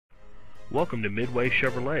Welcome to Midway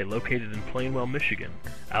Chevrolet, located in Plainwell, Michigan,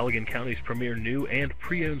 Allegan County's premier new and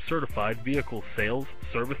pre-owned certified vehicle sales,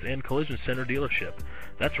 service, and collision center dealership.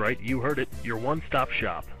 That's right, you heard it, your one-stop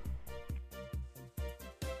shop.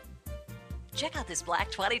 Check out this black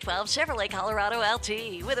 2012 Chevrolet Colorado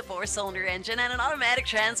LT with a 4-cylinder engine and an automatic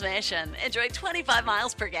transmission. Enjoy 25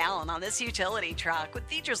 miles per gallon on this utility truck with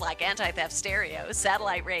features like anti-theft stereo,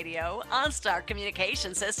 satellite radio, OnStar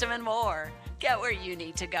communication system, and more. Get where you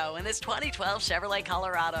need to go in this 2012 Chevrolet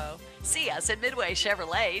Colorado. See us at Midway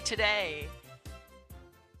Chevrolet today.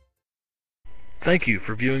 Thank you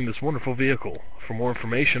for viewing this wonderful vehicle. For more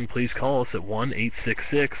information, please call us at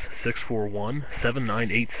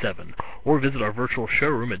 1-866-641-7987 or visit our virtual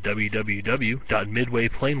showroom at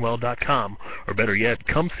www.midwayplainwell.com, or better yet,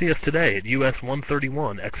 come see us today at US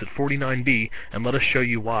 131 exit 49B and let us show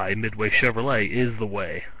you why Midway Chevrolet is the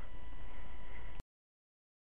way.